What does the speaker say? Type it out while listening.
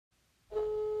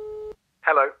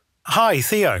Hello. Hi,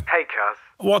 Theo. Hey, cuz.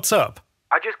 What's up?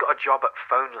 I just got a job at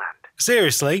Phoneland.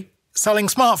 Seriously? Selling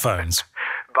smartphones?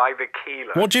 By the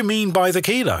kilo. What do you mean by the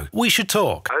kilo? We should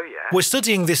talk. Oh, yeah? We're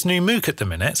studying this new Mooc at the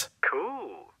minute.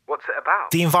 Cool. What's it about?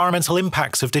 The environmental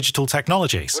impacts of digital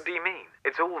technologies. What do you mean?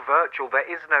 It's all virtual.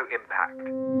 There is no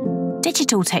impact.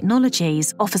 Digital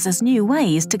technologies offers us new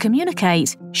ways to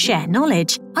communicate, share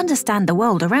knowledge, understand the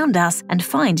world around us, and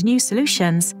find new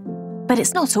solutions. But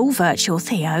it's not all virtual,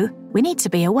 Theo. We need to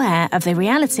be aware of the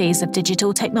realities of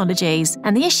digital technologies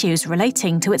and the issues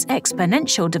relating to its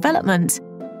exponential development.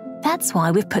 That's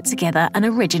why we've put together an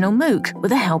original Mooc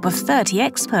with the help of 30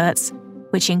 experts,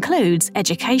 which includes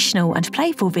educational and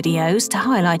playful videos to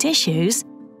highlight issues,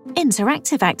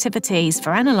 interactive activities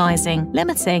for analysing,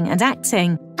 limiting and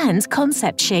acting, and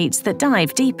concept sheets that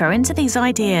dive deeper into these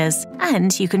ideas,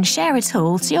 and you can share it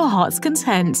all to your heart's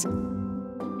content.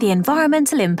 The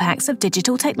environmental impacts of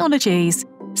digital technologies.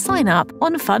 Sign up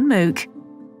on Fun Mooc.